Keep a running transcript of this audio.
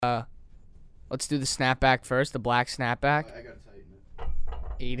Let's do the snapback first, the black snapback. I gotta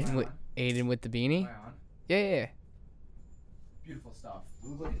tighten it. Aiden with the beanie. Yeah. Beautiful stuff.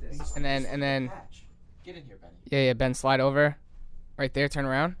 Look at this. And then Get in here, Benny. yeah, Ben, slide over. Right there, turn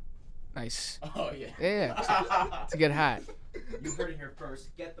around. Nice. Oh, yeah. Yeah. It's a good hat. You heard it here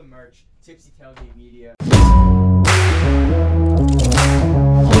first. Get the merch. Tipsy Tailgate Media.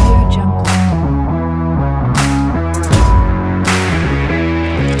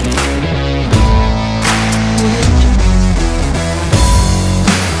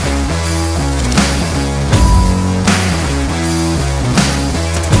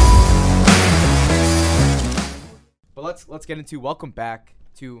 But let's get into welcome back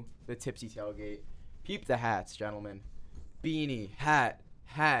to the Tipsy Tailgate. Peep the hats, gentlemen. Beanie, hat,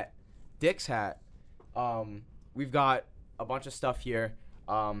 Dick's hat. We've got a bunch of stuff here.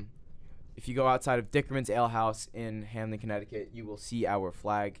 If you go outside of Dickerman's Ale House in Hamden, Connecticut, you will see our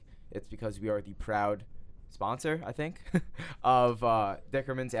flag. It's because we are the proud sponsor, I think, of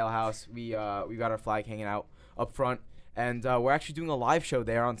Dickerman's Ale House. We got our flag hanging out up front, and we're actually doing a live show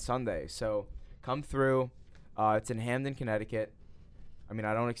there on Sunday. So come through. It's in Hamden, Connecticut. I mean,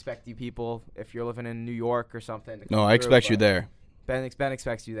 I don't expect you people, if you're living in New York or something. To No, I expect you there. Ben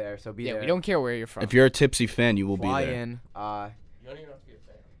expects you there, so be there. Yeah, we don't care where you're from. If you're a Tipsy fan, you will Fly be there. in. You don't even have to be a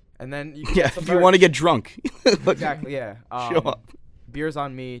fan. And then you can Yeah, get some if you want to merch. get drunk. Exactly, yeah. Show up. Beer's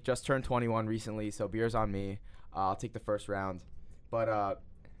on me. Just turned 21 recently, so beer's on me. I'll take the first round. But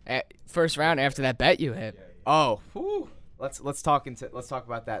First round after that bet you hit. let's talk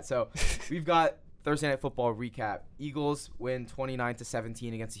about that. So we've got Thursday Night Football recap. Eagles win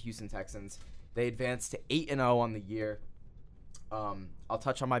 29-17 against the Houston Texans. They advance to 8-0 on the year. I'll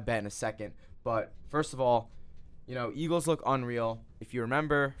touch on my bet in a second, but first of all, Eagles look unreal. If you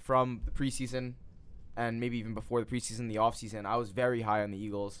remember from the preseason, and maybe even before the preseason, the offseason, I was very high on the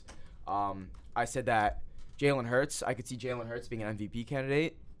Eagles. I said that Jalen Hurts, I could see Jalen Hurts being an MVP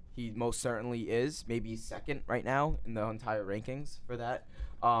candidate. He most certainly is, maybe second right now in the entire rankings for that.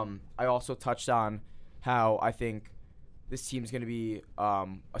 I also touched on how I think this team's going to be a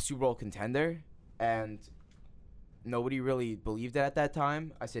Super Bowl contender, and nobody really believed it at that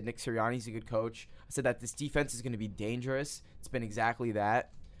time. I said Nick Sirianni's a good coach. I said that this defense is going to be dangerous. It's been exactly that.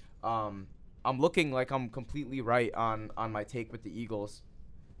 I'm looking like I'm completely right on my take with the Eagles,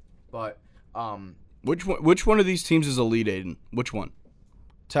 but Which one of these teams is elite, Aiden? Which one?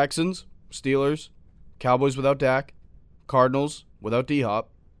 Texans, Steelers, Cowboys without Dak, Cardinals without D-Hop,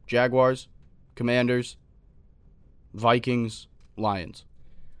 Jaguars, Commanders, Vikings, Lions.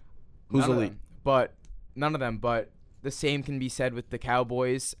 Who's elite? None of them, but the same can be said with the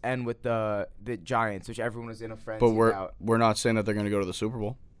Cowboys and with the Giants, which everyone was in a frenzy But about. we're not saying that they're going to go to the Super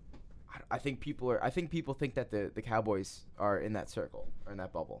Bowl. I think people think that the Cowboys are in that circle or in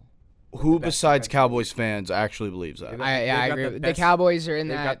that bubble. Who besides Cowboys fans actually believes that? I got agree. the The best- Cowboys are in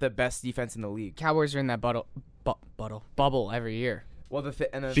They've that. got the best defense in the league. Cowboys are in that bubble every year. Well,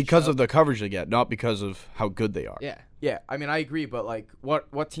 Because of the coverage they get, not because of how good they are. Yeah. I mean, I agree, but like,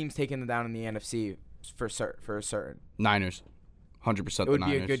 what team's taking them down in the NFC for certain? Niners. 100% It the would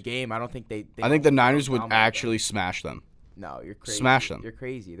Niners. be a good game. I don't think they I think the Niners don't would dominate them. actually smash them. No, you're crazy. Smash them. You're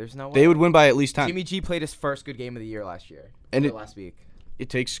crazy. There's no way. They would win by at least 10. Jimmy G played his first good game of the year last year. And last week. It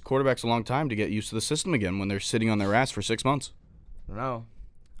takes quarterbacks a long time to get used to the system again when they're sitting on their ass for 6 months.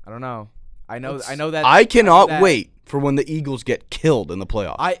 I don't know. I know that. I cannot that- wait for when the Eagles get killed in the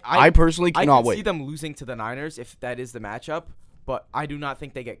playoffs. I personally I cannot can wait. see them losing to the Niners if that is the matchup, but I do not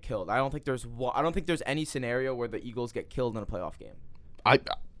think they get killed. I don't think there's any scenario where the Eagles get killed in a playoff game.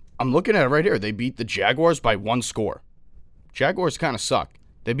 I'm looking at it right here. They beat the Jaguars by 1 score. Jaguars kind of suck.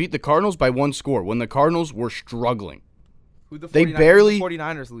 They beat the Cardinals by 1 score when the Cardinals were struggling. Who the They 49ers, barely- who the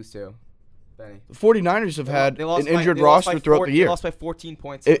 49ers lose to? Benny. The 49ers have had They lost an injured they lost roster by throughout the year. They lost by 14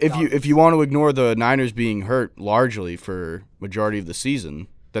 points. If you want to ignore the Niners being hurt largely for majority of the season,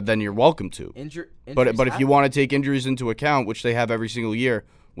 then you're welcome to. But if you want to take injuries into account, which they have every single year,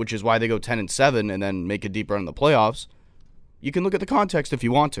 which is why they go 10-7 and then make a deep run in the playoffs, you can look at the context if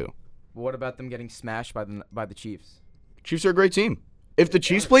you want to. What about them getting smashed by the Chiefs? Chiefs are a great team. If the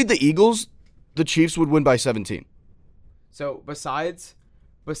Chiefs played the Eagles, the Chiefs would win by 17. So besides,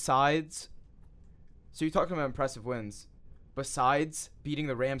 so you're talking about impressive wins. Besides beating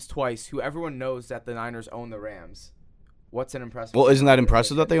the Rams twice, who everyone knows that the Niners own the Rams. What's an impressive? Well, isn't that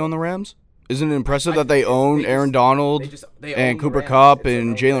impressive that they own the Rams? Isn't it impressive that they own Aaron Donald they own and the Cooper Rams. Kupp It's their and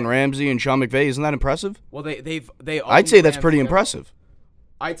own Jalen thing. Ramsey and Sean McVay? Isn't that impressive? Well, they own I'd say the that's Rams pretty in their- impressive.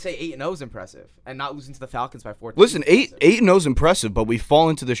 I'd say 8-0 is impressive, and not losing to the Falcons by 14. Listen, 8-0 is impressive, but we fall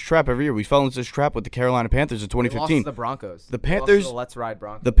into this trap every year. We fell into this trap with the Carolina Panthers in They lost 2015. to the Broncos. The They lost to Panthers- the Let's Ride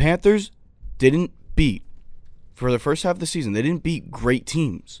Broncos. The Panthers didn't beat, for the first half of the season, they didn't beat great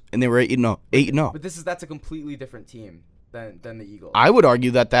teams, and they were 8-0. But that's a completely different team than the Eagles. I would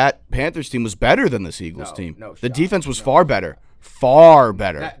argue that Panthers team was better than this Eagles team. No, the defense was far better. Far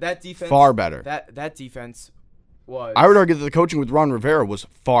better. That defense. Far better. That defense was. I would argue that the coaching with Ron Rivera was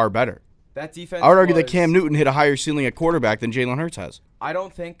far better. That defense. I would argue that Cam Newton hit a higher ceiling at quarterback than Jalen Hurts has. I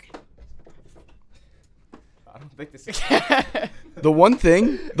don't think this is. The one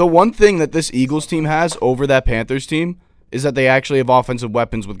thing that this Eagles team has over that Panthers team is that they actually have offensive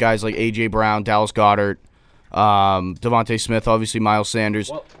weapons with guys like A.J. Brown, Dallas Goedert, Devontae Smith, obviously Miles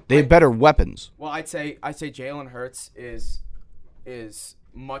Sanders. Well, they have better weapons. Well, I'd say Jalen Hurts is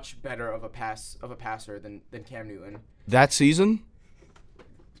much better of a passer than Cam Newton. That season?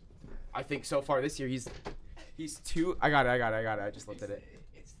 I think so far this year he's two. I got it. I just looked at it.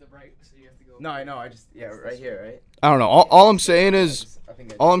 It's the right, so you have to go. No, I know. Right here, right? I don't know. All I'm saying is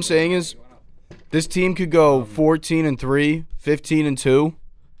this team could go 14-3, 15-2,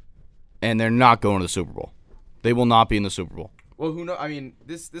 and they're not going to the Super Bowl. They will not be in the Super Bowl. Well, who knows? I mean,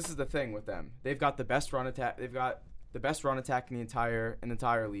 this is the thing with them. They've got the best run attack. They've got the best run attack in the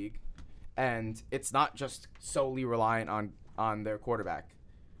entire league, and it's not just solely reliant on their quarterback.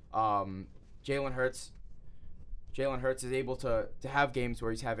 Jalen Hurts is able to have games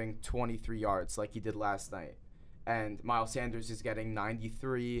where he's having 23 yards like he did last night. And Miles Sanders is getting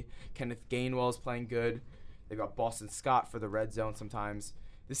 93. Kenneth Gainwell is playing good. They've got Boston Scott for the red zone sometimes.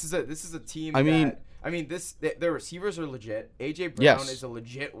 This is a team their receivers are legit. A.J. Brown is a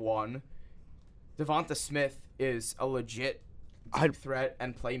legit one. Devonta Smith is a legit deep threat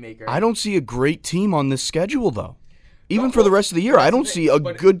and playmaker. I don't see a great team on this schedule, though. Even for the rest of the year, I don't see a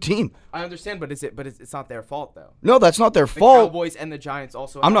good team. I understand, but it's not their fault, though. No, that's not their fault. The Cowboys and the Giants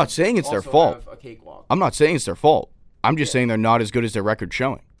also. I'm not saying it's their fault. A cakewalk. I'm not saying it's their fault. I'm just saying they're not as good as their record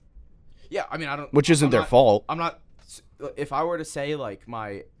showing. Yeah, I mean, I don't. Which isn't their fault. I'm not. If I were to say like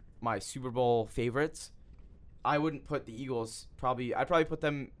my Super Bowl favorites, I wouldn't put the Eagles. I'd probably put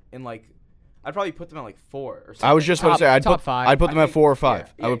them in like. I'd probably put them at like 4 or something. I was just going to say I'd put 5. I'd put them at 4 or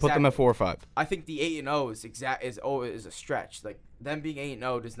 5. Yeah, I would put them at 4 or 5. I think the 8-0 is a stretch. Like them being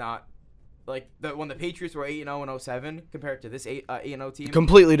 8-0 does not like when the Patriots were 8-0 in 07 compared to this 8-0 team.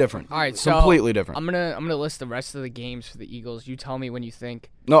 Completely different. All right, so completely different. I'm gonna list the rest of the games for the Eagles. You tell me when you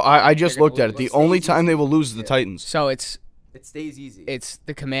think. No, I just looked at it. The only time they will lose is the Titans. So it stays easy. It's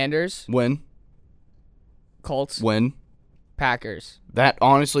the Commanders, Win. Colts, Win. Packers. That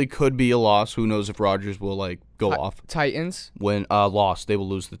honestly could be a loss. Who knows if Rodgers will go off. Titans. Win. Loss. They will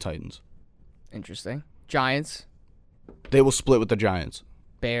lose the Titans. Interesting. Giants. They will split with the Giants.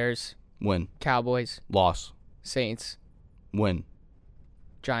 Bears. Win. Cowboys. Loss. Saints. Win.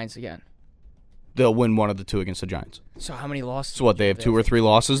 Giants again. They'll win one of the two against the Giants. So how many losses? So what, they have 2 or 3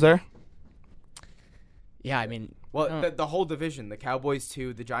 losses there? Yeah, I mean. Well, the whole division, the Cowboys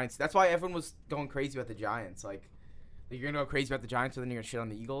 2, the Giants. That's why everyone was going crazy about the Giants. Like, you're gonna go crazy about the Giants, and then you're gonna shit on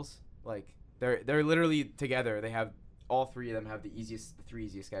the Eagles. Like, they're literally together. They have all 3 of them have the 3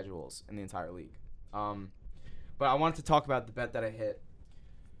 easiest schedules in the entire league. But I wanted to talk about the bet that I hit.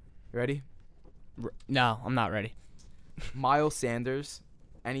 You ready? No, I'm not ready. Miles Sanders,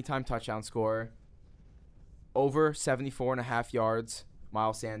 anytime touchdown scorer. Over 74.5 yards,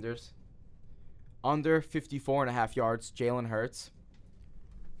 Miles Sanders. Under 54.5 yards, Jalen Hurts.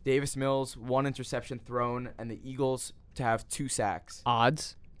 Davis Mills, 1 interception thrown, and the Eagles to have 2 sacks.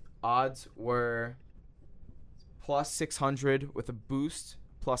 Odds were plus 600 with a boost,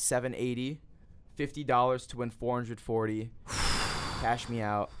 plus 780. $50 to win 440. Cash me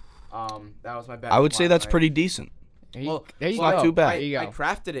out. That was my bet. I would say that's night. pretty decent. There you it's go. not too bad. There you go. I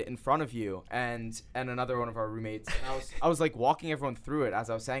crafted it in front of you and another one of our roommates. And I was like walking everyone through it as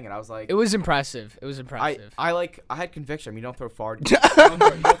I was saying it. I was like, It was impressive. I had conviction. I mean, you don't throw 40. you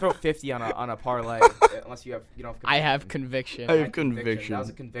don't throw 50 on a parlay unless you don't have conviction. I have conviction. I have conviction. That was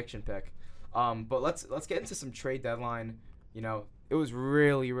a conviction pick. But let's get into some trade deadline. You know, it was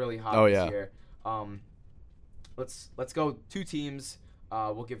really, really hot this year. Let's go 2 teams.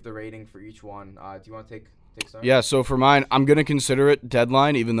 We'll give the rating for each one. Do you want to take start? Yeah, so for mine, I'm going to consider it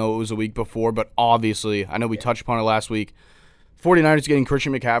deadline, even though it was a week before. But obviously, I know we touched upon it last week. 49ers getting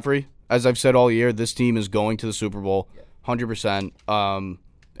Christian McCaffrey. As I've said all year, this team is going to the Super Bowl, 100%.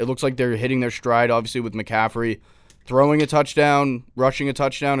 It looks like they're hitting their stride, obviously, with McCaffrey throwing a touchdown, rushing a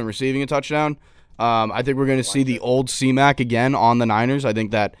touchdown, and receiving a touchdown. I think we're going to see the old C-Mac again on the Niners. I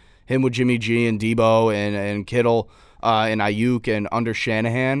think that him with Jimmy G and Debo and Kittle and Ayuk and under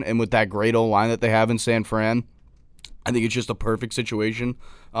Shanahan and with that great O-line that they have in San Fran, I think it's just a perfect situation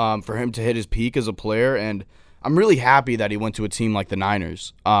for him to hit his peak as a player. And I'm really happy that he went to a team like the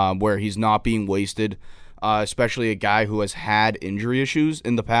Niners, where he's not being wasted, especially a guy who has had injury issues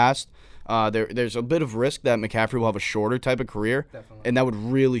in the past. There's a bit of risk that McCaffrey will have a shorter type of career, Definitely. and that would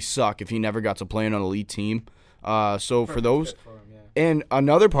really suck if he never got to play on an elite team. So for those, and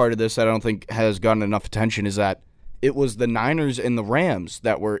another part of this that I don't think has gotten enough attention is that it was the Niners and the Rams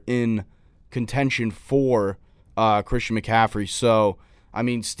that were in contention for Christian McCaffrey. So, I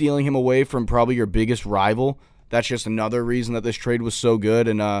mean, stealing him away from probably your biggest rival, that's just another reason that this trade was so good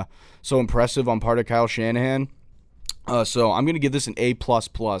and so impressive on part of Kyle Shanahan. So I'm going to give this an A++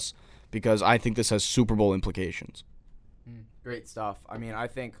 because I think this has Super Bowl implications. Great stuff. I mean, I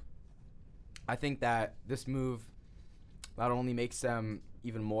think that this move not only makes them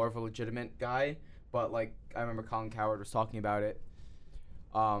even more of a legitimate guy, but like I remember Colin Cowherd was talking about it.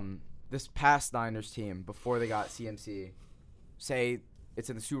 This past Niners team, before they got CMC, say it's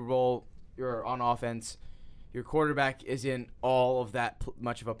in the Super Bowl, you're on offense, your quarterback isn't all of that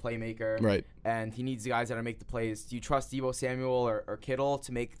much of a playmaker, Right? And he needs the guys that are make the plays. Do you trust Deebo Samuel or Kittle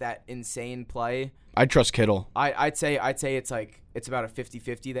to make that insane play? I trust Kittle. I'd say it's about a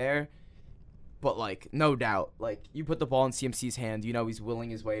 50-50 there. But, like, no doubt, like, you put the ball in CMC's hand, you know he's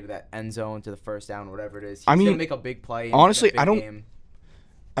willing his way to that end zone, to the first down, whatever it is. He's going to make a big play. Honestly, I don't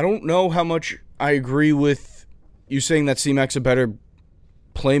know how much I agree with you saying that C-Mac's a better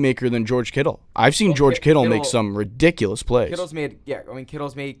playmaker than George Kittle. I've seen George Kittle make some ridiculous plays.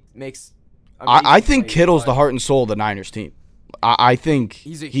 Makes. I think Kittle's the heart and soul of the Niners team. I think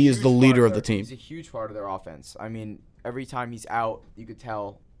he is the leader of the team. He's a huge part of their offense. I mean, every time he's out, you could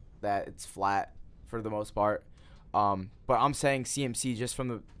tell that it's flat for the most part. But I'm saying CMC just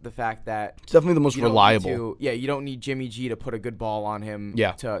from the fact that it's definitely the most reliable. You don't need Jimmy G to put a good ball on him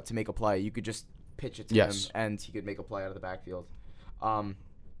to make a play. You could just pitch it to him, and he could make a play out of the backfield.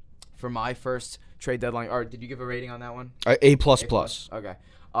 For my first trade deadline, or did you give a rating on that one? A++. Okay.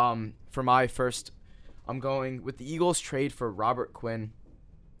 For my first, I'm going with the Eagles trade for Robert Quinn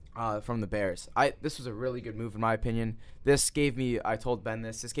from the Bears. This was a really good move in my opinion. This gave me, I told Ben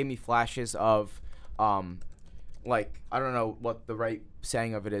this gave me flashes of, like, I don't know what the right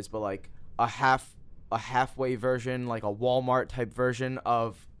saying of it is, but like a halfway version, like a Walmart type version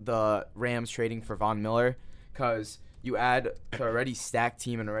of the Rams trading for Von Miller, because you add to already stacked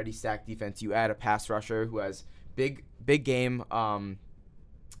team and already stacked defense. You add a pass rusher who has big game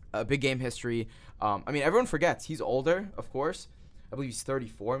history. I mean, everyone forgets he's older, of course. I believe he's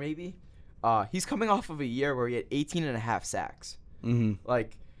 34 maybe. He's coming off of a year where he had 18.5 sacks. Mm-hmm.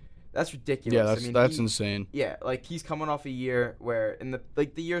 Like, that's ridiculous. Yeah, that's insane. Yeah, like he's coming off a year where in the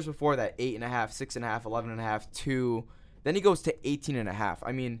years before that, 8.5, 6.5, 11.5, 2. Then he goes to 18.5.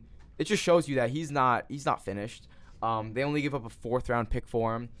 I mean, it just shows you that he's not finished. They only give up a 4th round pick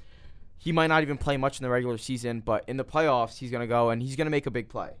for him. He might not even play much in the regular season, but in the playoffs, he's going to go and he's going to make a big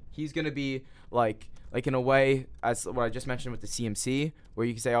play. He's going to be like in a way, as what I just mentioned with the CMC, where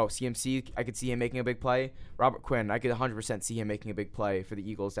you can say, oh, CMC, I could see him making a big play. Robert Quinn, I could 100% see him making a big play for the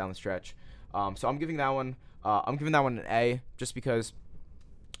Eagles down the stretch. So I'm giving that one an A, just because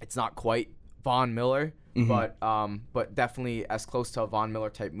it's not quite Von Miller, but definitely as close to a Von Miller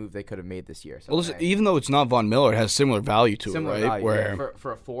type move they could have made this year. So well, listen, even though it's not Von Miller, it has similar value to it, right? Value, where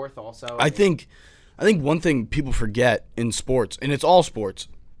for a 4th also. I think one thing people forget in sports, and it's all sports,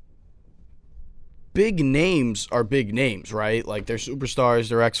 big names are big names, right? Like, they're superstars,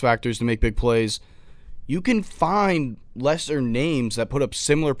 they're X factors to make big plays. You can find lesser names that put up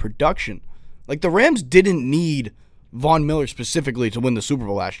similar production. Like, the Rams didn't need Von Miller specifically to win the Super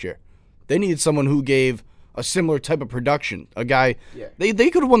Bowl last year. They needed someone who gave a similar type of production. A guy, they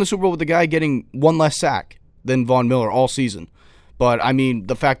could have won the Super Bowl with the guy getting one less sack than Von Miller all season. But, I mean,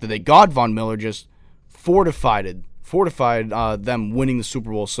 the fact that they got Von Miller just fortified them winning the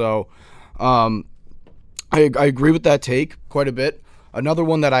Super Bowl. So, I agree with that take quite a bit. Another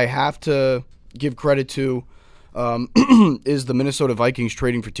one that I have to give credit to is the Minnesota Vikings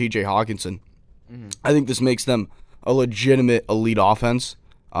trading for T.J. Hawkinson. Mm-hmm. I think this makes them a legitimate elite offense.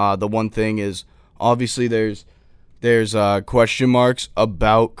 The one thing is, obviously, there's question marks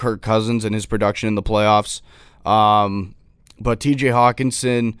about Kirk Cousins and his production in the playoffs. But T.J.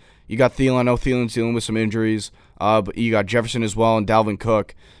 Hawkinson, you got Thielen. I know Thielen's dealing with some injuries. But you got Jefferson as well and Dalvin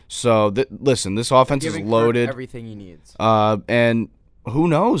Cook. So, listen, this offense is loaded. Kirk everything he needs. And who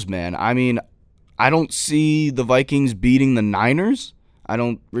knows, man? I mean, I don't see the Vikings beating the Niners. I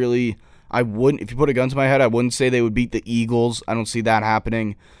wouldn't, if you put a gun to my head, I wouldn't say they would beat the Eagles. I don't see that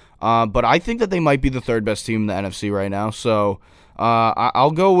happening. But I think that they might be the 3rd best team in the NFC right now. So,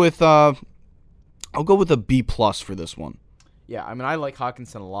 I'll go with a B+ for this one. Yeah, I mean, I like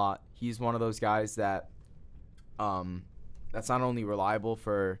Hawkinson a lot. He's one of those guys that that's not only reliable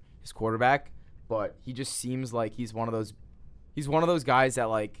for his quarterback, but he just seems like he's one of those guys that,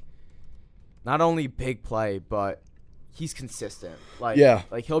 like, not only big play, but he's consistent. Like,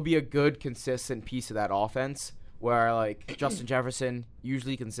 like he'll be a good, consistent piece of that offense where, like, Justin Jefferson,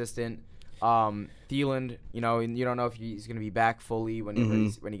 usually consistent. Thielen, you know, and you don't know if he's going to be back fully when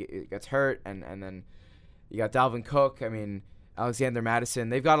he gets hurt. And then you got Dalvin Cook. I mean, Alexander Madison.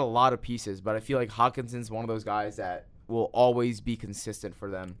 They've got a lot of pieces, but I feel like Hawkinson's one of those guys that will always be consistent for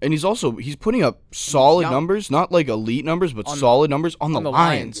them. And he's putting up solid numbers, not like elite numbers, but solid numbers on the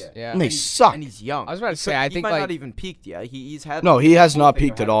Lions. Yeah. And they suck. And he's young. I was about to say, I think he might like not even peaked yet. He has not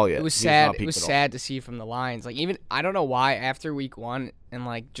peaked at all yet. It was sad. It was sad to see from the Lions. Like, even I don't know why after week 1 and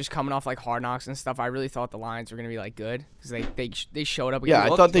like just coming off like Hard Knocks and stuff, I really thought the Lions were gonna be like good because they showed up. Yeah, I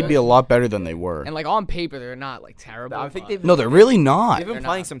thought they'd be a lot better than they were. And like on paper, they're not like terrible. I think they're really not. They've been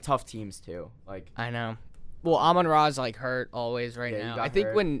playing some tough teams too. Like, I know. Well, Amon-Ra's like hurt always now. I think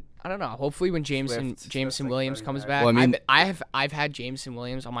hopefully when Jameson Williams comes back. Well, I mean, I've had Jameson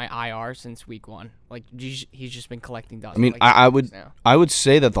Williams on my IR since week 1. Like, he's just been collecting dust. I mean, like, I would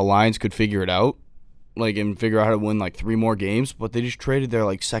say that the Lions could figure it out, like, and figure out how to win like 3 more games, but they just traded their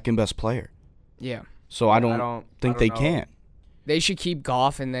like second best player. Yeah. So I don't think they can. They should keep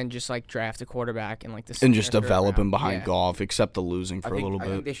Goff and then just like draft a quarterback and like the and just develop him behind Goff, except the losing for a little bit.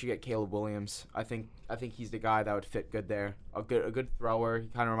 I think they should get Caleb Williams. I think he's the guy that would fit good there. A good thrower. He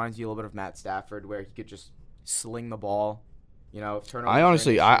kind of reminds you a little bit of Matt Stafford, where he could just sling the ball. You know, I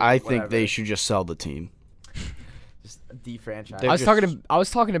honestly think they should just sell the team. Just defranchise. I was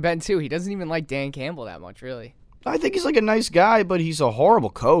talking to Ben too. He doesn't even like Dan Campbell that much, really. I think he's like a nice guy, but he's a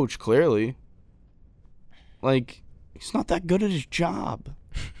horrible coach. Clearly, like. He's not that good at his job.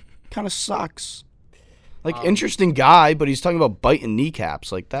 Kind of sucks. Like, interesting guy, but he's talking about biting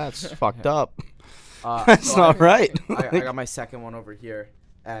kneecaps. Like, that's fucked up. That's not right. I got my second one over here.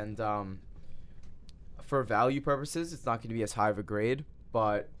 And for value purposes, it's not going to be as high of a grade.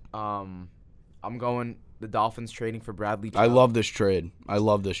 But I'm going the Dolphins trading for Bradley Chubb. I love this trade.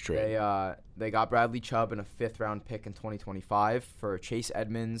 They got Bradley Chubb and a 5th-round pick in 2025 for Chase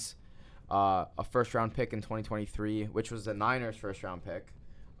Edmonds. A first-round pick in 2023, which was the Niners' first-round pick,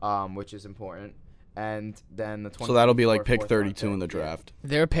 which is important. And then the so that'll be like pick 32 in the draft.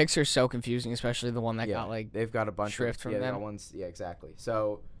 Their picks are so confusing, especially the one that got like they've got a bunch of from them. Ones, exactly.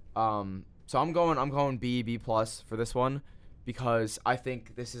 So I'm going B plus for this one because I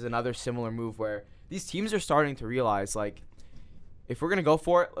think this is another similar move where these teams are starting to realize, like, if we're gonna go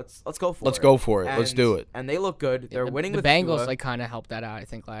for it, let's go for it. Let's go for it. Let's do it. And they look good. They're winning. The with Bengals Tua. like kind of helped that out. I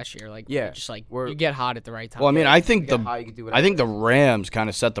think last year, like just like you get hot at the right time. Well, I mean, I think the Rams kind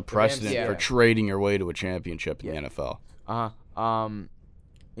of set the precedent for trading your way to a championship in the NFL.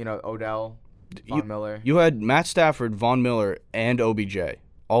 Odell, Von Miller. You had Matt Stafford, Von Miller, and OBJ,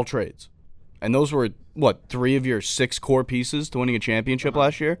 all trades, and those were what 3 of your 6 core pieces to winning a championship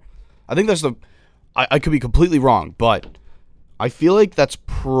last year. I think that's I could be completely wrong, but. I feel like that's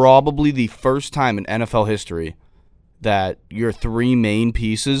probably the first time in NFL history that your 3 main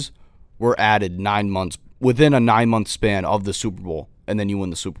pieces were added 9 months within a 9-month span of the Super Bowl, and then you win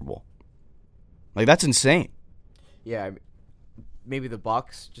the Super Bowl. Like, that's insane. Yeah, maybe the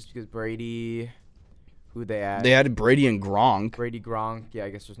Bucks, just because Brady, who they added. They added Brady and Gronk. Yeah, I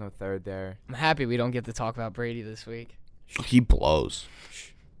guess there's no third there. I'm happy we don't get to talk about Brady this week. He blows.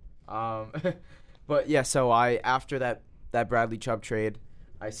 But yeah, so after that Bradley Chubb trade,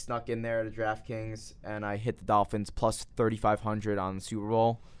 I snuck in there to DraftKings and I hit the Dolphins plus 3,500 on the Super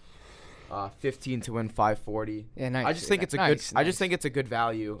Bowl. 15 to win 540. Yeah, nice. I just think it's I just think it's a good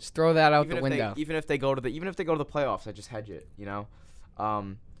value. Just throw that out the window. Even if they go to the playoffs, I just hedge it. You know,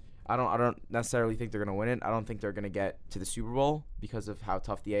 I don't necessarily think they're gonna win it. I don't think they're gonna get to the Super Bowl because of how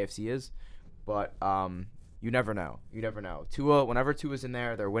tough the AFC is. But you never know. Whenever Tua's in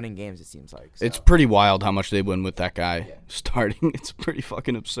there, they're winning games, it seems like. So. It's pretty wild how much they win with that guy starting. It's pretty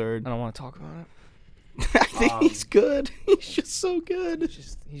fucking absurd. I don't want to talk about it. I think he's good. He's just so good.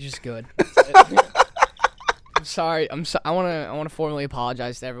 He's just good. I'm sorry. I want to formally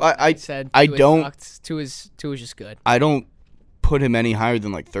apologize to everyone. Tua's just good. I don't put him any higher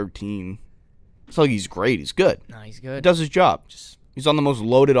than like 13. It's like he's great. He's good. No, he's good. He does his job. He's on the most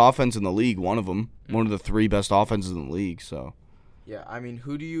loaded offense in the league. One of them. One of the 3 best offenses in the league. So. Yeah, I mean,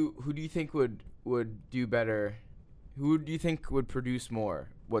 who do you think would do better? Who do you think would produce more?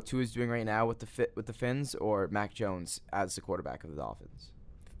 What Tua's doing right now with the Finns, or Mac Jones as the quarterback of the Dolphins?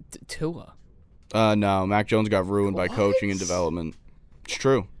 Tua. No, Mac Jones got ruined by coaching and development. It's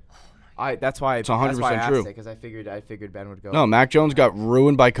true. That's why I 100% asked true. it, because I figured Ben would go. No, Mac Jones got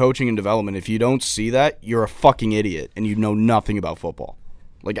ruined by coaching and development. If you don't see that, you're a fucking idiot, and you know nothing about football.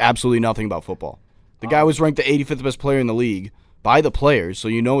 Like, absolutely nothing about football. The guy was ranked the 85th best player in the league by the players, so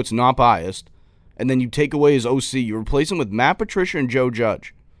you know it's not biased. And then you take away his OC. You replace him with Matt Patricia and Joe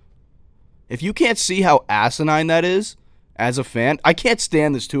Judge. If you can't see how asinine that is as a fan, I can't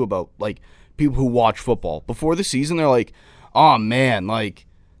stand this, too, about, like, people who watch football. Before the season, they're like, oh, man, like,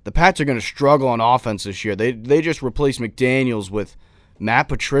 the Pats are going to struggle on offense this year. They just replaced McDaniels with Matt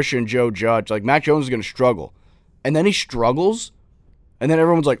Patricia and Joe Judge. Like, Mac Jones is going to struggle. And then he struggles, and then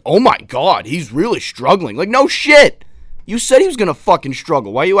everyone's like, oh, my God, he's really struggling. Like, no shit. You said he was going to fucking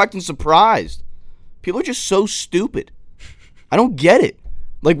struggle. Why are you acting surprised? People are just so stupid. I don't get it.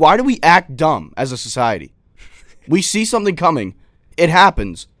 Like, why do we act dumb as a society? We see something coming. It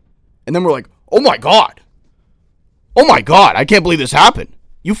happens. And then we're like, oh, my God. Oh, my God. I can't believe this happened.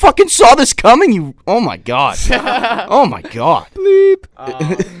 You fucking saw this coming? Oh, my God. Oh, my God.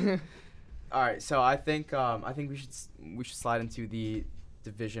 Bleep. All right, so I think we should slide into the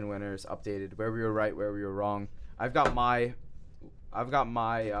division winners updated, where we were right, where we were wrong. I've got my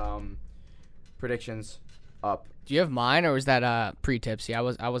predictions up. Do you have mine, or was that pre-Tipsy? I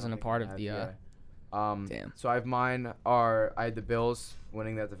wasn't a part of the. Damn. So I have mine. I had the Bills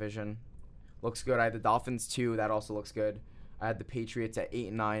winning that division. Looks good. I had the Dolphins 2. That also looks good. I had the Patriots at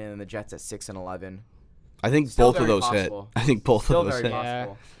 8-9, and then the Jets at 6-11. I think Still both of those possible. hit. I think both Still of those very hit.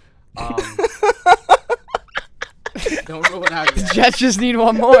 possible. Don't rule it out The yet. Jets just need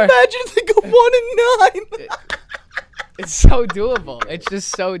one more. Imagine if they go 1-9. It's so doable. It's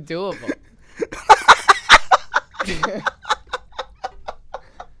just so doable.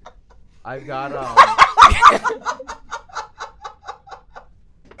 I've got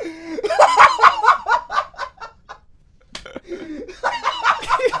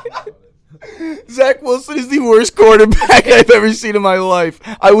Zach Wilson is the worst quarterback I've ever seen in my life.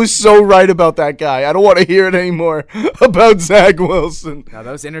 I was so right about that guy. I don't want to hear it anymore about Zach Wilson. No,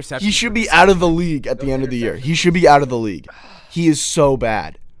 those interceptions. He should be out of the league at the end of the year. He should be out of the league. He is so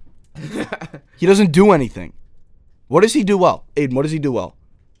bad. He doesn't do anything. What does he do well? Aiden, what does he do well?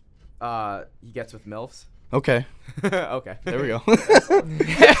 He gets with MILFs. Okay. Okay. There we go.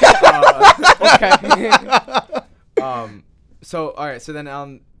 So, all right. So then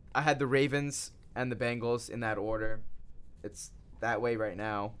I had the Ravens and the Bengals in that order. It's that way right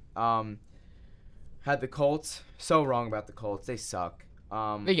now. Had the Colts. So wrong about the Colts. They suck.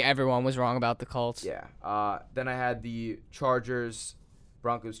 I think everyone was wrong about the Colts. Yeah. Then I had the Chargers,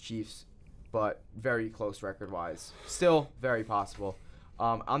 Broncos, Chiefs, but very close record-wise. Still very possible.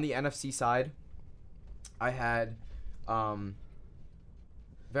 On the NFC side, I had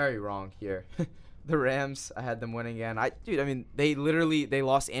very wrong here. The Rams, I had them winning again. They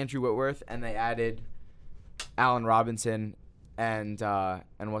lost Andrew Whitworth and they added Allen Robinson and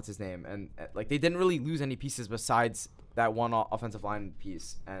what's his name, and like they didn't really lose any pieces besides that one offensive line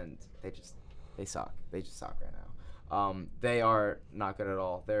piece, and they suck. They just suck right now. They are not good at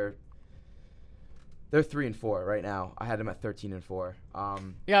all. They're 3-4 right now. I had them at 13-4.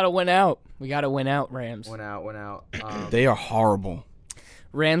 We gotta win out. We gotta win out, Rams. Went out. They are horrible.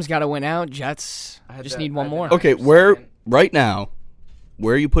 Rams gotta win out. Jets just need one more. Okay, right now,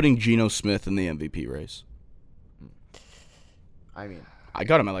 where are you putting Geno Smith in the MVP race? I mean, I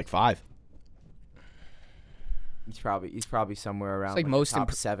got him at like 5. he's probably somewhere around It's like most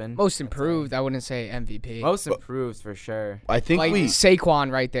top 7. Most improved. I wouldn't say MVP. Most improved for sure. I think like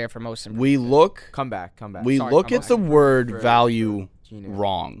Saquon right there for most improved. we look Come back. we Sorry, look come at the back. word For value Geno.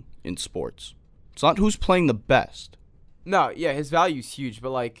 wrong in sports. It's not who's playing the best. No, yeah, his value's huge,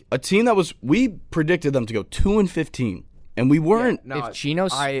 but like A team that we predicted them to go 2-15, and we weren't. no, If Geno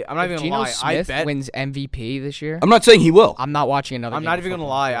I'm not even gonna lie. Smith I bet wins MVP this year, I'm not saying he will. I'm not watching another. I'm game not of even gonna football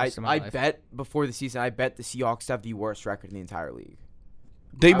lie. for the rest of my I life. bet before the season. I bet the Seahawks have the worst record in the entire league.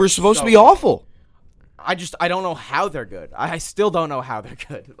 They I were was supposed to so be awful. I don't know how they're good. I still don't know how they're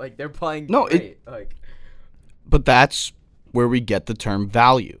good. Like they're playing No, great. Like But that's where we get the term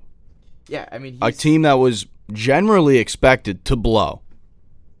value. yeah, I mean A team that was generally expected to blow.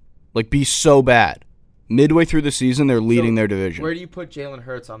 Like be so bad. Midway through the season, they're leading their division. Where do you put Jalen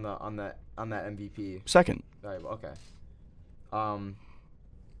Hurts on that MVP? Second. Valuable. Okay.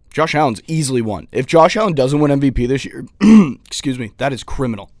 Josh Allen's easily won. If Josh Allen doesn't win MVP this year, excuse me, that is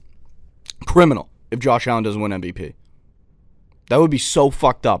criminal. Criminal if Josh Allen doesn't win MVP. That would be so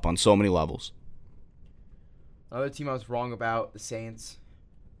fucked up on so many levels. Another team I was wrong about, the Saints.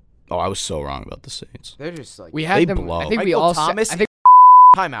 Oh, I was so wrong about the Saints. They're just like We had They them. blow. I think we Michael all Thomas. said. I think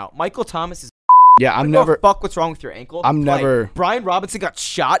Timeout. Michael Thomas is Yeah, I'm I don't never. give a fuck what's wrong with your ankle. I'm Play. never- Brian Robinson got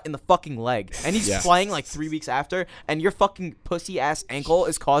shot in the fucking leg, and he's Yeah. playing like 3 weeks after, and your fucking pussy ass ankle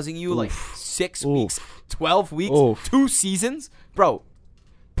is causing you like 6 weeks, 12 weeks, Oof. 2 seasons, bro.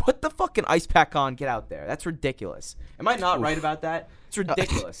 Put the fucking ice pack on. Get out there. That's ridiculous. Am I not right about that? It's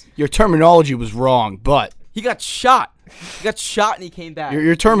ridiculous. Your terminology was wrong, but He got shot. He got shot and he came back.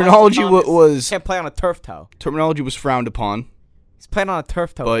 your terminology Michael Thomas was can't play on a turf toe. frowned upon. He's playing on a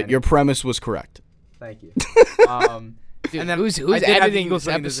turf toe. But Manny. your premise was correct. Thank you. Dude, and then who's I did have the editing Eagles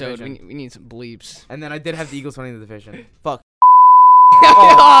this winning the episode? division. We need some bleeps. And then I did have the Eagles winning the division. Fuck.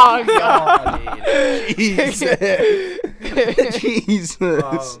 Oh, God. Jesus. Jesus.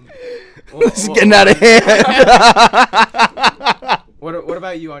 This is Well, getting out of hand. What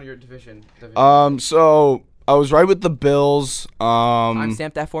about you on your division? So I was right with the Bills.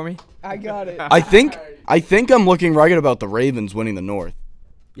 Timestamp that for me. I got it. I think I'm looking right about the Ravens winning the North.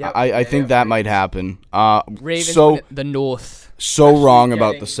 Yeah, I think that might happen. Ravens so win the North. wrong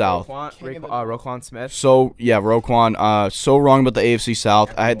about the South. Roquan Smith. So yeah, Roquan. So wrong about the AFC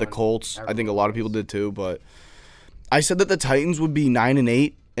South. I had the Colts. I think a lot of people did too, but I said that the Titans would be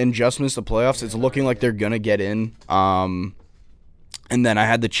 9-8 and just miss the playoffs. It's looking like they're gonna get in. And then I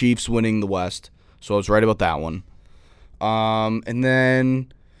had the Chiefs winning the West, so I was right about that one. And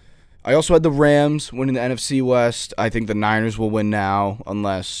then I also had the Rams winning the NFC West. I think the Niners will win now,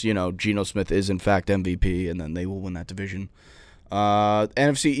 unless, Geno Smith is in fact MVP, and then they will win that division.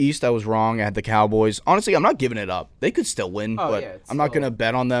 NFC East, I was wrong. I had the Cowboys. Honestly, I'm not giving it up. They could still win, but I'm not going to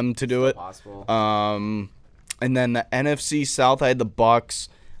bet on them to do it. Possible. And then the NFC South, I had the Bucks.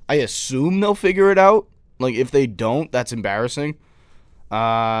 I assume they'll figure it out. Like, if they don't, that's embarrassing.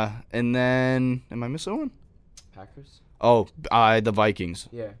 And then, am I missing one? Packers. Oh, the Vikings.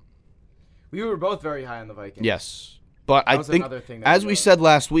 Yeah. We were both very high on the Vikings. Yes. But I was think, another thing that as we said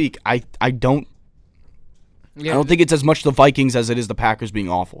last week, I don't think it's as much the Vikings as it is the Packers being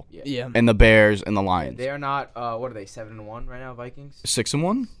awful. Yeah. And the Bears and the Lions. They are not. What are they? 7-1 right now, Vikings.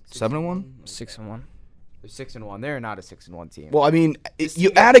 6-1? 7-1? 6-1. They're 6-1. They're not a 6-1 team. Well, I mean, This you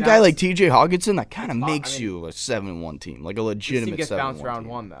team add gets a guy like bounced. T.J. Hawkinson, that kind of I makes mean- you a 7-1 team, like a this legitimate team gets 7-1 bounced round team.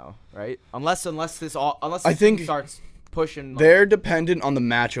 one though, right? Unless this I think team starts pushing. They're dependent on the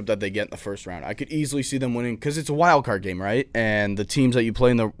matchup that they get in the first round. I could easily see them winning because it's a wild card game, right? And the teams that you play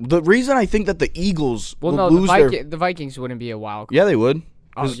in the reason I think that the Eagles Well, will no, lose the Vikings wouldn't be a wild card. Yeah, they would.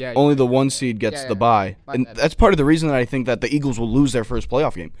 Oh, 'Cause yeah, only the one seed gets Yeah, the yeah. bye. My And bad. that's part of the reason that I think that the Eagles will lose their first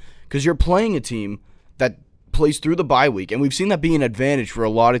playoff game. Because you're playing a team that plays through the bye week. And we've seen that be an advantage for a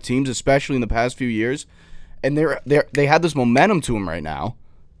lot of teams, especially in the past few years. And they have this momentum to them right now.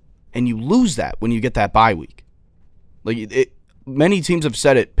 And you lose that when you get that bye week. Like, many teams have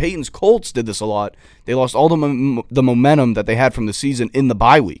said it. Peyton's Colts did this a lot. They lost all the momentum that they had from the season in the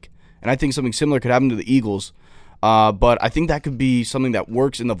bye week. And I think something similar could happen to the Eagles. But I think that could be something that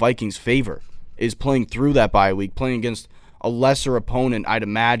works in the Vikings' favor, is playing through that bye week, playing against a lesser opponent, I'd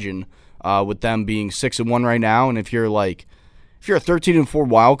imagine, with them being 6-1 right now. And if you're a 13-4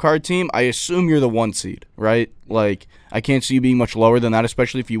 wild card team, I assume you're the 1 seed, right? Like, I can't see you being much lower than that,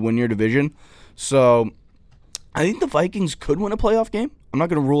 especially if you win your division. So I think the Vikings could win a playoff game. I'm not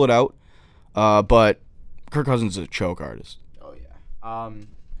going to rule it out. But Kirk Cousins is a choke artist. Oh yeah.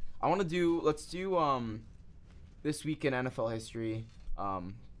 Let's do this week in NFL history.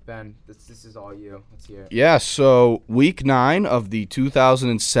 Ben, this is all you. Let's hear it. Yeah, so week 9 of the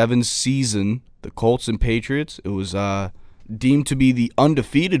 2007 season, the Colts and Patriots, it was deemed to be the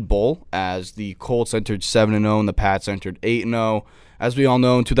undefeated bowl, as the Colts entered 7-0 and the Pats entered 8-0. As we all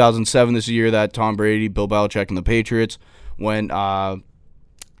know, in 2007, this is the year that Tom Brady, Bill Belichick, and the Patriots went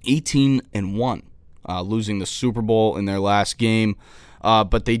 18-1, losing the Super Bowl in their last game.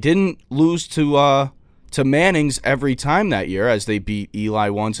 But they didn't lose to Manning's every time that year, as they beat Eli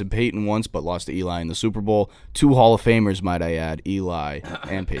once and Peyton once, but lost to Eli in the Super Bowl. 2 Hall of Famers, might I add, Eli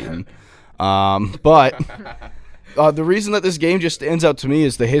and Peyton. But the reason that this game just stands out to me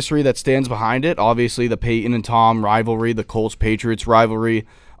is the history that stands behind it. Obviously, the Peyton and Tom rivalry, the Colts-Patriots rivalry,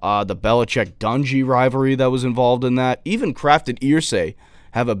 the Belichick-Dungy rivalry that was involved in that. Even Kraft and Irsay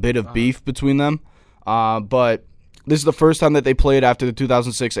have a bit of beef between them. But this is the first time that they played after the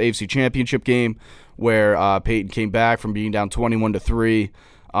 2006 AFC Championship game, where Peyton came back from being down 21-3.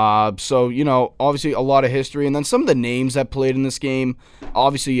 So, obviously a lot of history. And then some of the names that played in this game,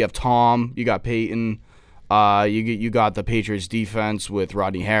 obviously you have Tom, you got Peyton, you got the Patriots defense with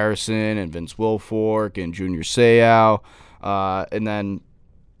Rodney Harrison and Vince Wilfork and Junior Seau. And then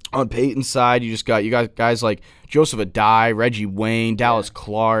on Peyton's side, you got guys like Joseph Adai, Reggie Wayne, Dallas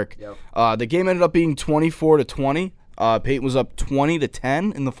Clark. Yep. The game ended up being 24-20. Peyton was up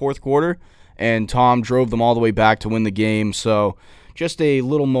 20-10 in the fourth quarter, and Tom drove them all the way back to win the game. So just a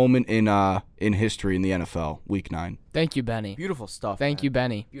little moment in history in the NFL, Week 9. Thank you, Benny. Beautiful stuff. Thank you,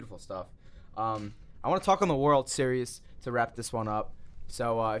 Benny. Beautiful stuff. I want to talk on the World Series to wrap this one up.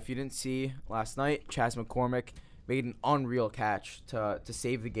 So if you didn't see last night, Chas McCormick made an unreal catch to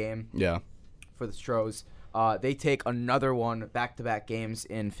save the game. Yeah. For the Stros. They take another one back-to-back games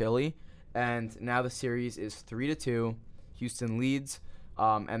in Philly, and now the series is 3-2. Houston leads,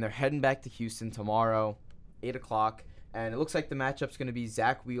 and they're heading back to Houston tomorrow, 8 o'clock. And it looks like the matchup's going to be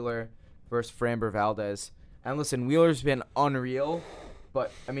Zach Wheeler versus Framber Valdez. And listen, Wheeler's been unreal,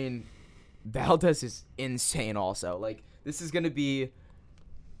 but, I mean, Valdez is insane also. Like, this is going to be,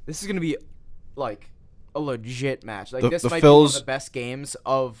 like, a legit match. Like, this might be one of the best games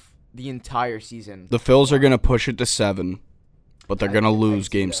of the entire season. The Phils are going to push it to 7, but they're going to lose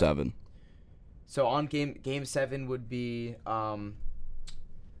Game 7. So on Game 7 would be, who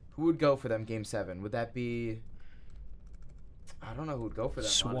would go for them Game 7? Would that be, I don't know who would go for them.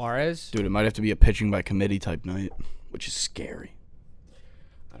 Suarez? Honestly. Dude, it might have to be a pitching by committee type night, which is scary.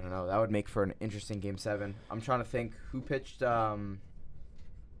 I don't know. That would make for an interesting Game 7. I'm trying to think who pitched. Nola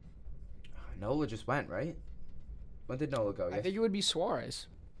just went, right? When did Nola go? I think it would be Suarez.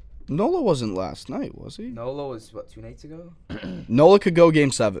 Nola wasn't last night, was he? Nola was, 2 nights ago? Nola could go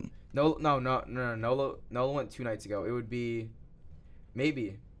Game 7. No. Nola went 2 nights ago. It would be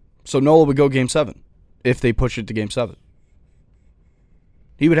maybe. So Nola would go Game 7 if they push it to Game 7.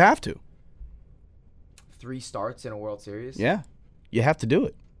 He would have to. 3 starts in a World Series? Yeah. You have to do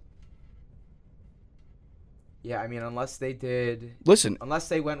it. Yeah, I mean, unless they did. Listen. Unless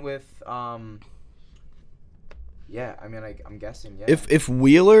they went with. Yeah, I mean, I'm guessing. Yeah. If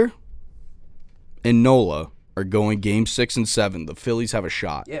Wheeler and Nola are going Game 6 and 7, the Phillies have a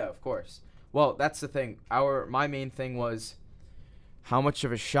shot. Yeah, of course. Well, that's the thing. My main thing was, how much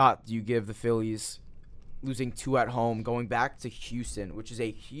of a shot do you give the Phillies losing 2 at home, going back to Houston, which is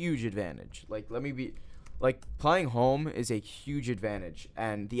a huge advantage. Playing home is a huge advantage,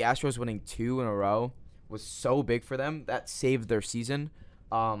 and the Astros winning 2 in a row was so big for them. That saved their season.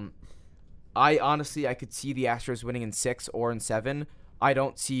 I could see the Astros winning in 6 or in 7. I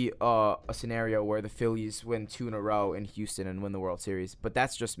don't see a scenario where the Phillies win 2 in a row in Houston and win the World Series, but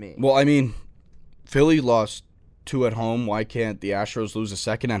that's just me. Well, I mean, Philly lost 2 at home. Why can't the Astros lose a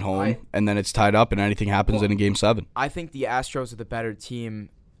second at home, and then it's tied up and anything happens in Game 7? I think the Astros are the better team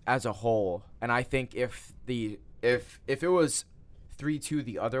as a whole, and I think if it was 3-2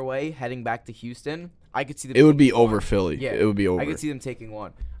 the other way heading back to Houston, I could see them. It would be over Philly. Yeah, it would be over. I could see them taking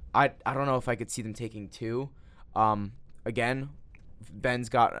 1. I don't know if I could see them taking 2. Again, Ben's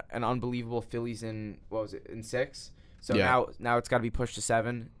got an unbelievable Phillies in in 6. So now it's got to be pushed to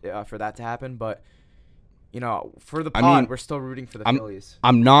 7 for that to happen. But for the pod, we're still rooting for the Phillies.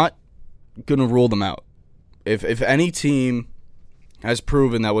 I'm not gonna rule them out. If any team has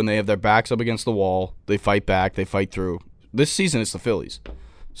proven that when they have their backs up against the wall, they fight back, they fight through. This season, it's the Phillies.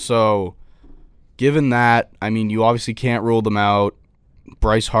 So, given that, I mean, you obviously can't rule them out.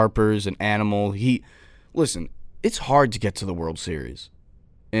 Bryce Harper's an animal. Listen, it's hard to get to the World Series.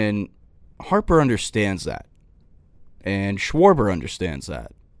 And Harper understands that. And Schwarber understands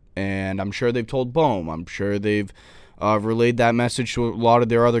that. And I'm sure they've told Bohm. I'm sure they've relayed that message to a lot of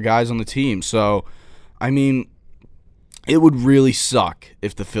their other guys on the team. So, I mean, it would really suck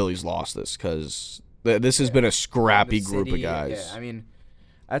if the Phillies lost this because this has been a scrappy group of guys. Yeah, I mean,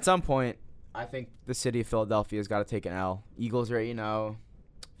 at some point, I think the city of Philadelphia has got to take an L. Eagles are 8-0.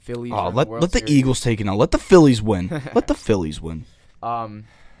 Phillies are let the Eagles take an L. Let the Phillies win. Let the Phillies win. All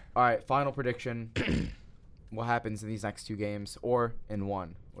right, final prediction. What happens in these next 2 games or in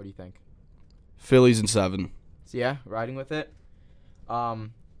 1? What do you think? Phillies in 7. So, yeah, riding with it. I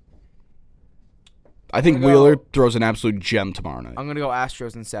think Wheeler throws an absolute gem tomorrow night. I'm going to go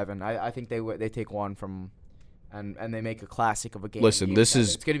Astros in 7. I think they take 1 from and they make a classic of a game. Listen,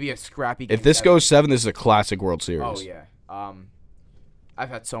 it's going to be a scrappy game. If this goes 7, this is a classic World Series. Oh, yeah. I've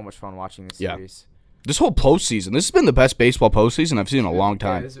had so much fun watching this series. This whole postseason, this has been the best baseball postseason I've seen in a long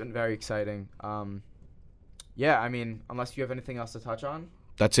time. Yeah, this has been very exciting. Yeah, I mean, unless you have anything else to touch on.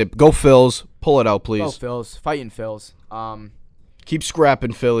 That's it. Go Phils. Pull it out, please. Go Phils. Fighting Phils. Keep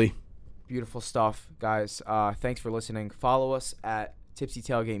scrapping, Philly. Beautiful stuff, guys. Thanks for listening. Follow us at Tipsy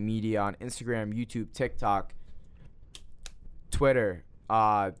Tailgate Media on Instagram, YouTube, TikTok, Twitter,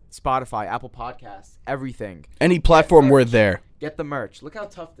 Spotify, Apple Podcasts, everything. Any platform, we're there. Get the merch. Look how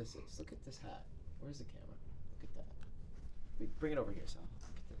tough this is. Look at this hat. Where's the camera? Look at that. Bring it over here, Sal.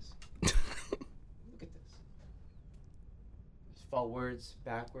 Look at this. Look at this. Just forwards,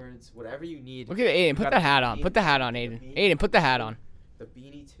 backwards, whatever you need. Look at Aiden. Put the hat on. Put the hat on, Aiden. Aiden, put the hat on. The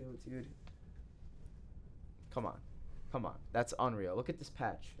beanie too, dude. Come on. Come on. That's unreal. Look at this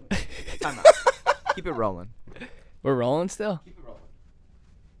patch. Time out. Keep it rolling. We're rolling still? Keep it rolling.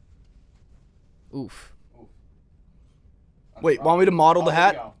 Oof. Wait, want me to model the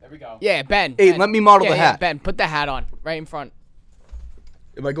hat? There we go. Yeah, Ben. Hey, Ben. let me model Yeah, the yeah, hat. Ben, put the hat on right in front.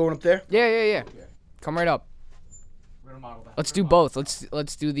 Am I going up there? Yeah. Come right up. We're gonna model that. Let's do both.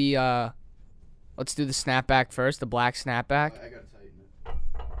 Let's do the snapback first, the black snapback. I gotta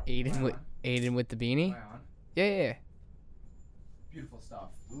tighten it. Aiden with the beanie. Am I on? Yeah. Beautiful stuff.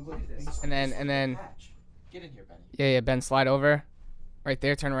 Look at this. And then Patch. Get in here, Benny. yeah, Ben, slide over. Right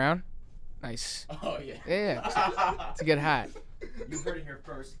there, turn around. Nice. Oh yeah. Yeah. It's a good hat. You heard it here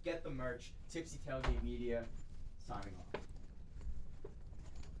first. Get the merch. Tipsy Tailgate Media. Signing off.